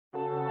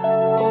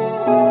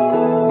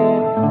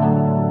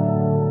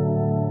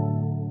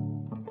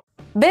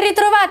Ben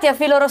ritrovati a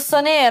Filo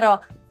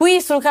Rossonero,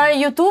 qui sul canale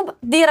YouTube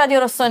di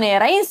Radio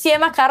Rossonera,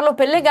 insieme a Carlo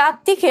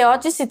Pellegatti, che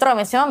oggi si trova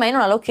insieme a me in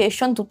una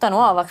location tutta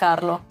nuova,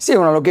 Carlo. Sì,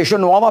 una location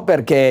nuova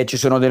perché ci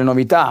sono delle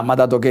novità, ma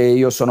dato che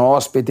io sono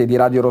ospite di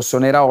Radio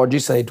Rossonera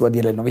oggi, sarai tu a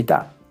dire le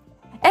novità.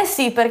 Eh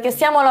sì, perché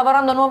stiamo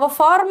lavorando a un nuovo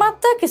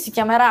format che si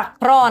chiamerà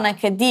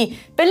Cronache di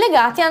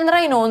Pellegatti e andrà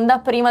in onda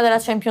prima della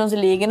Champions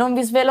League. Non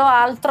vi svelo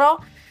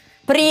altro,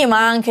 prima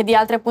anche di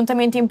altri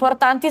appuntamenti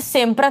importanti,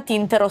 sempre a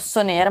tinte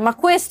rossonere. Ma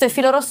questo è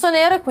Filo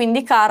Rossonero e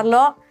quindi,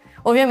 Carlo,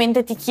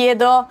 ovviamente ti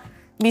chiedo...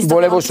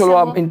 Volevo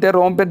solo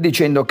interrompere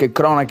dicendo che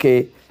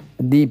Cronache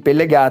di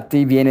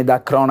Pellegatti viene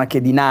da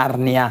Cronache di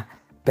Narnia,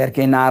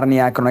 perché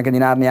Cronache di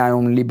Narnia è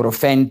un libro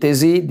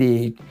fantasy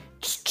di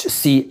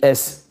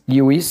C.S.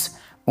 Lewis,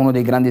 uno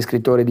dei grandi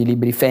scrittori di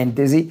libri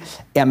fantasy,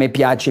 e a me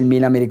piace il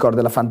Milan, mi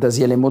ricorda la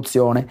fantasia e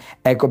l'emozione,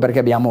 ecco perché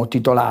abbiamo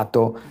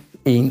titolato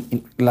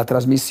la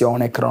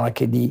trasmissione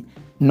Cronache di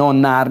non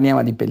Narnia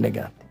ma di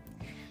Pellegatti.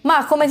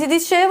 Ma come ti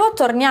dicevo,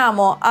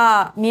 torniamo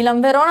a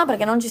Milan-Verona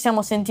perché non ci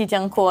siamo sentiti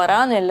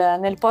ancora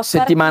nel post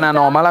settimana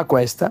anomala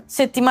questa.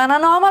 Settimana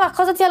anomala.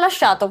 Cosa ti ha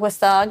lasciato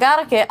questa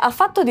gara che ha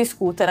fatto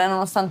discutere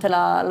nonostante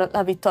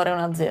la vittoria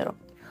 1-0?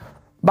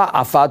 Bah,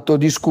 ha fatto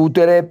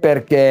discutere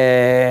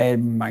perché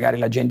magari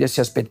la gente si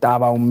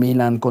aspettava un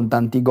Milan con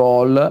tanti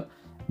gol,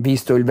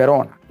 visto il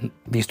Verona.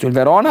 Visto il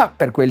Verona,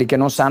 per quelli che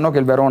non sanno, che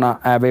il Verona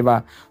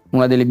aveva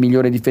una delle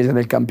migliori difese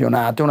del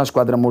campionato, una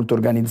squadra molto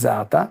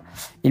organizzata.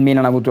 Il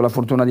Milan ha avuto la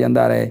fortuna di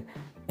andare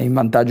in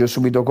vantaggio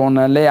subito con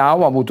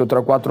Leao, ha avuto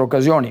 3-4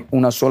 occasioni,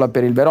 una sola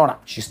per il Verona.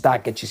 Ci sta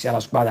che ci sia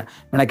la squadra,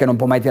 non è che non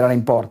può mai tirare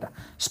in porta.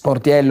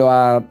 Sportiello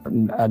ha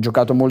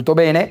giocato molto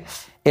bene.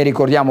 E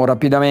ricordiamo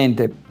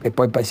rapidamente, e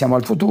poi passiamo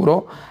al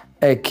futuro,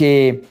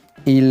 che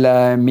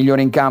il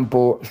migliore in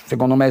campo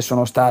secondo me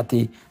sono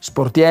stati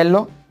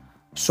Sportiello,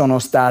 sono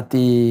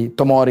stati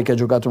Tomori, che ha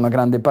giocato una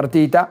grande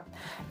partita.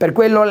 Per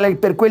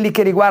quelli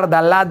che riguarda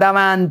là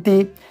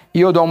davanti,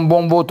 io do un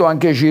buon voto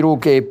anche a Giroud,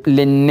 che è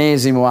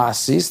l'ennesimo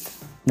assist.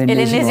 E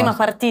l'ennesima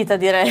partita,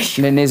 direi.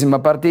 L'ennesima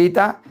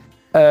partita.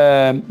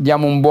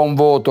 Diamo un buon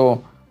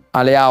voto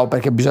a Leao,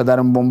 perché bisogna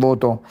dare un buon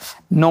voto,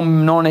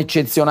 non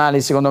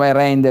eccezionali secondo me,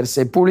 Reinders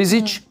e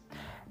Pulisic.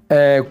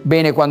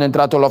 Bene quando è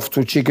entrato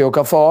Loftus-Cheek e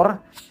Okafor,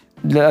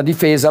 la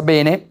difesa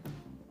bene,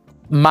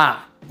 ma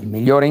il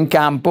migliore in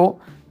campo,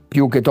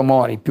 più che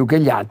Tomori, più che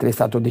gli altri, è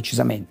stato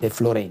decisamente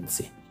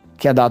Florenzi,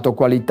 che ha dato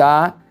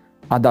qualità,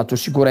 ha dato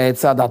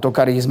sicurezza, ha dato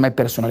carisma e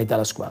personalità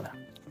alla squadra.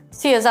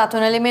 Sì, esatto,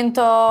 un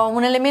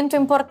elemento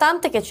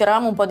importante che ci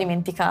eravamo un po'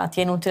 dimenticati,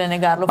 è inutile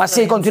negarlo. Ma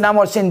sì,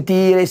 continuiamo a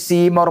sentire,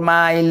 sì, ma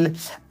ormai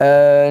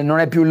non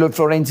è più il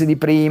Florenzi di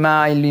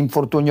prima,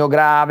 l'infortunio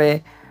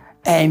grave.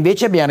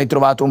 Invece abbiamo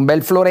ritrovato un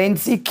bel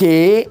Florenzi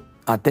che,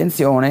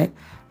 attenzione,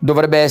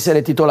 dovrebbe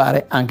essere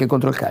titolare anche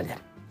contro il Cagliari.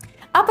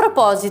 A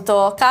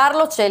proposito,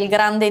 Carlo, c'è il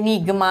grande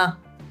enigma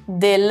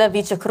del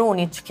vice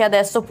Krunic, che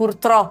adesso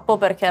purtroppo,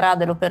 perché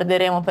Rade lo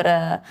perderemo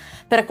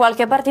per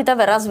qualche partita,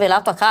 verrà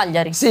svelato a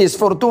Cagliari. Sì,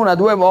 sfortuna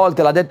 2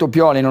 volte, l'ha detto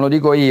Pioli, non lo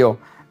dico io.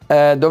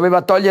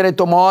 Doveva togliere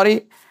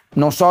Tomori,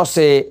 non so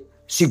se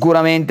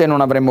sicuramente non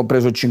avremmo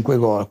preso 5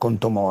 gol con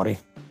Tomori.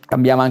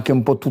 Cambiava anche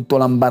un po' tutto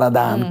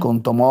l'ambaradan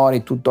con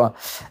Tomori, tutta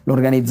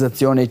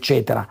l'organizzazione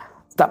eccetera.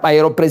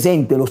 Ero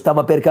presente, lo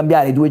stava per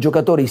cambiare, i 2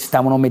 giocatori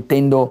stavano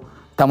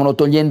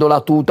togliendo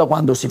la tuta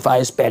quando si fa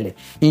espelle.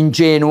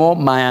 Ingenuo,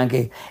 ma è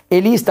anche... E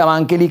lì stava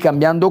anche lì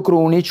cambiando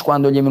Krunic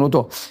quando gli è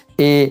venuto.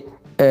 E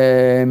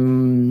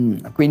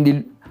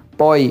quindi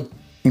poi,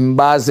 in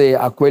base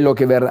a quello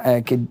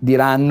che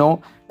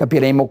diranno,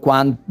 capiremo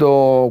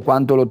quanto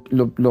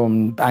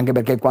anche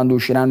perché quando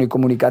usciranno i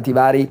comunicati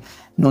vari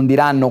non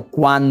diranno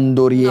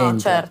quando rientra. No,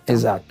 certo.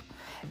 Esatto.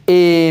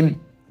 E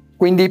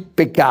quindi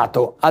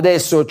peccato.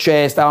 Adesso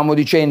stavamo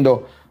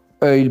dicendo,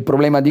 il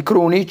problema di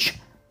Krunic,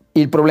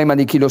 il problema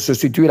di chi lo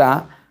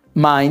sostituirà,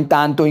 ma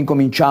intanto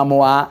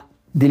incominciamo a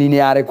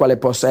delineare quale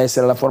possa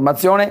essere la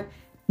formazione.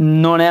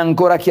 Non è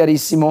ancora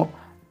chiarissimo,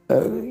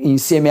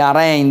 insieme a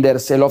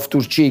Reinders e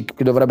Loftus-Cheek,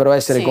 che dovrebbero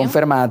essere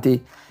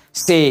confermati,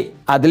 se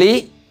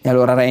ADLI, e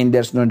allora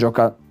Reinders non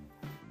gioca,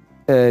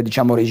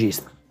 diciamo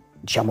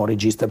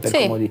regista per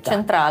comodità.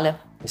 Centrale.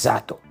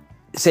 Esatto.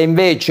 Se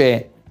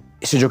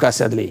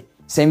giocasse ADLI,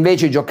 se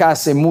invece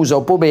giocasse Musa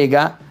o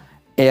Pobega,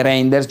 e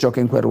Reinders gioca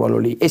in quel ruolo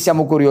lì, e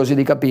siamo curiosi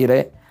di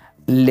capire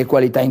le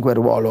qualità in quel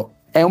ruolo.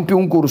 È più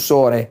un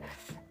cursore,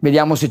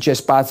 vediamo se c'è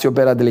spazio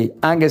per ADLI,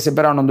 anche se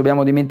però non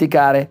dobbiamo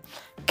dimenticare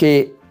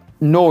che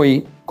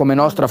noi, come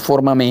nostra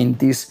forma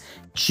mentis,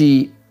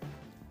 ci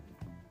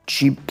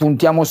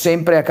puntiamo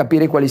sempre a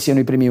capire quali siano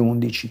i primi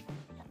 11,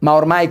 ma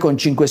ormai con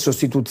 5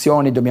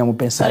 sostituzioni dobbiamo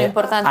pensare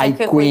ai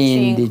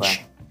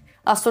 15.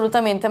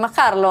 Assolutamente, ma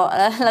Carlo,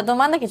 la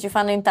domanda che ci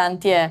fanno in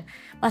tanti è: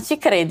 ma ci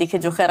credi che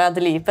giocherà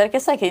ADLI? Perché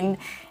sai che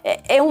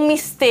è un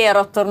mistero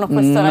attorno a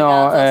questo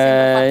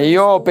ragazzo.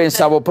 Io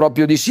pensavo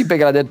proprio di sì,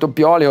 perché l'ha detto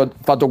Pioli, ho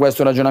fatto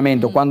questo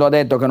ragionamento. Quando ha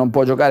detto che non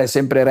può giocare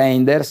sempre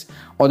Reinders,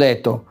 ho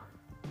detto: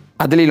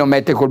 ADLI lo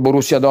mette col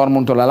Borussia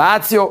Dortmund o la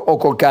Lazio o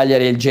col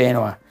Cagliari e il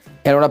Genoa?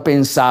 E allora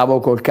pensavo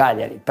col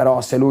Cagliari,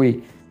 però se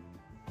lui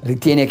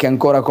ritiene che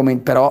ancora come,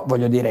 però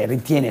voglio dire,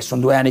 ritiene,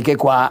 sono 2 anni che è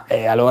qua,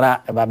 e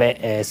allora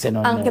vabbè, se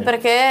non... Anche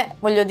perché,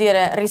 voglio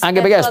dire, rispetto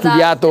anche perché ad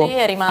altri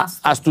è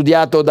rimasto. ha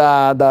studiato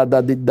da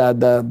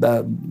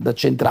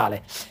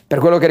centrale. Per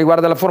quello che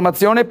riguarda la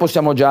formazione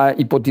possiamo già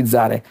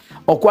ipotizzare.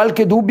 Ho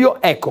qualche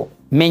dubbio, ecco,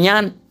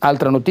 Maignan,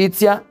 altra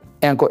notizia,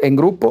 è in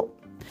gruppo,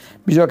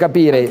 bisogna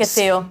capire... Anche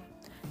Teo.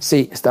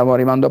 Sì, stavo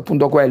arrivando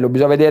appunto a quello,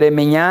 bisogna vedere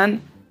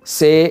Maignan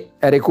se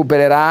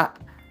recupererà,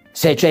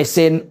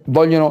 se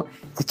vogliono,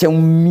 se c'è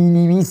un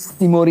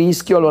minimissimo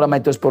rischio, allora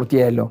metto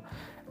Sportiello.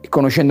 E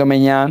conoscendo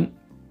Maignan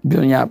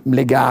bisogna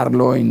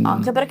legarlo in...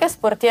 Anche perché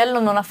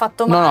Sportiello non ha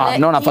fatto male.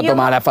 No, non ha fatto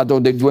male, ha fatto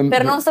dei 2...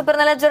 Per non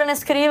saperne leggere né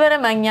scrivere,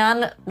 Maignan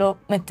lo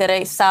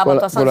metterei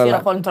sabato a San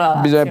Siro contro la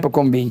Lazio. Bisogna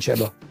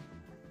convincerlo.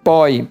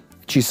 Poi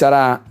ci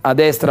sarà a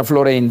destra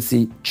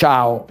Florenzi,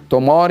 Ciao,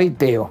 Tomori,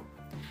 Teo.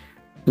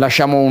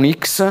 Lasciamo un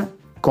X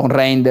con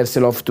Reinders e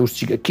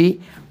Loftus-Cheek,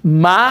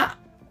 ma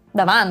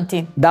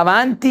davanti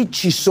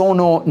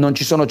non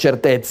ci sono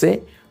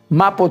certezze,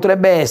 ma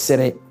potrebbe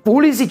essere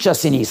Pulisic a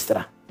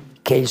sinistra,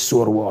 che è il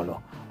suo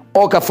ruolo,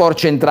 Okafor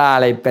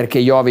centrale, perché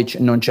Jovic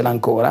non ce l'ha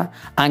ancora,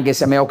 anche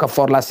se a me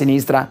Okafor la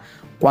sinistra,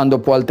 quando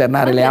può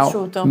alternare le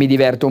mi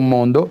diverte un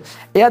mondo,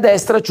 e a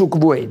destra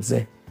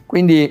Chukwueze.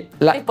 Quindi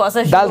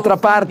d'altra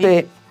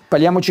parte,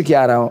 parliamoci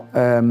chiaro,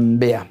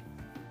 Bea,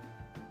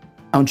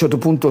 a un certo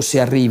punto si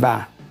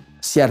arriva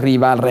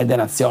al Rade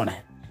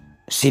Nazione.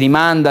 Si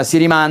rimanda,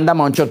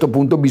 ma a un certo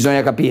punto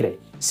bisogna capire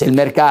se il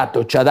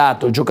mercato ci ha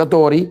dato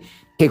giocatori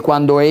che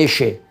quando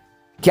esce,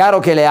 chiaro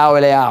che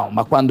Leao,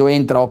 ma quando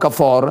entra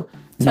Okafor,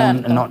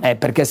 certo.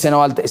 Perché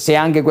se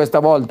anche questa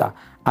volta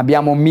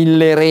abbiamo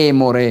 1000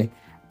 remore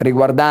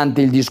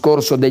riguardanti il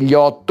discorso degli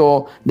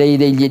 8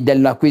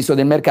 dell'acquisto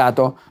del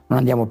mercato, non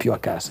andiamo più a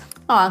casa.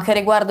 No, anche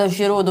riguardo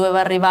Giroud doveva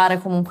arrivare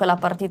comunque la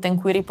partita in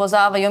cui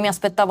riposava. Io mi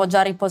aspettavo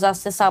già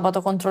riposasse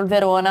sabato contro il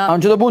Verona. A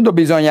un certo punto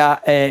bisogna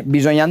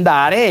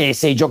andare, e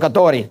se i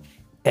giocatori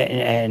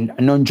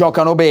non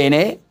giocano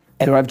bene,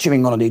 allora ci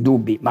vengono dei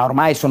dubbi. Ma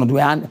ormai sono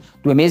 2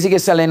 mesi che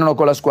si allenano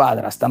con la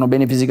squadra, stanno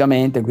bene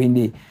fisicamente,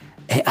 quindi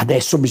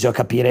adesso bisogna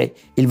capire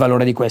il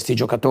valore di questi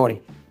giocatori.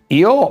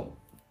 Io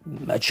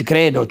ci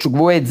credo,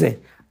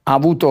 Chukwueze ha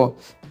avuto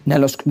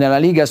nella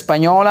Liga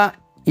spagnola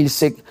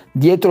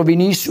dietro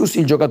Vinicius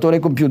il giocatore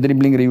con più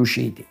dribbling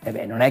riusciti.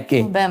 Non è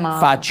che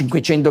fa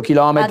 500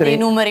 km. Ha dei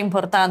numeri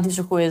importanti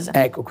su questo.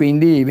 Ecco,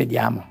 quindi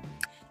vediamo.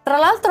 Tra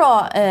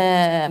l'altro,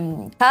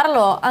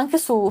 Carlo, anche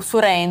su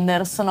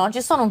Reinders, no?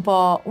 Ci sono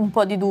un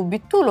po' di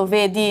dubbi. Tu lo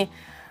vedi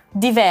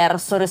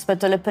diverso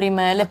rispetto alle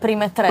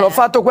prime 3? L'ho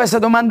fatto questa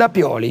domanda a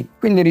Pioli,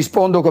 quindi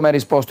rispondo come ha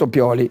risposto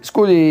Pioli.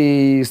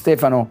 Scusi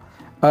Stefano,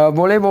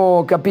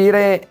 volevo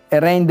capire,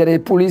 Reinders e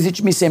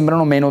Pulisic mi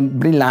sembrano meno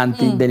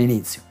brillanti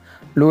dell'inizio.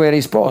 Lui ha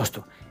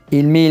risposto: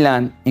 il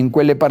Milan in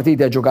quelle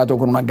partite ha giocato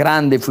con una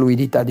grande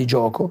fluidità di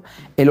gioco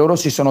e loro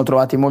si sono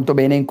trovati molto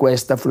bene in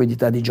questa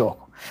fluidità di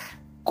gioco.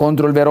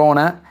 Contro il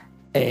Verona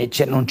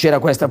non c'era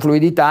questa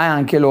fluidità e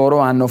anche loro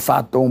hanno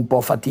fatto un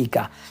po'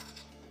 fatica,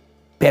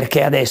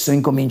 perché adesso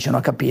incominciano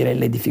a capire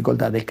le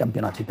difficoltà del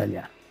campionato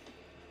italiano.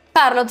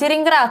 Carlo, ti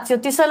ringrazio,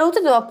 ti saluto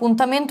e do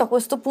appuntamento a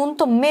questo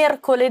punto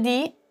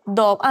mercoledì.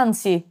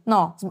 Anzi,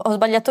 no, ho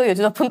sbagliato io,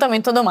 ti do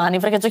appuntamento domani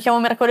perché giochiamo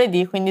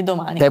mercoledì, quindi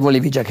domani. Te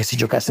volevi già che si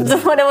giocasse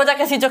domani. Volevo già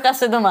che si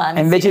giocasse domani.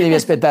 E invece devi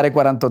aspettare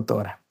 48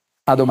 ore.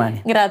 A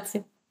domani.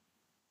 Grazie.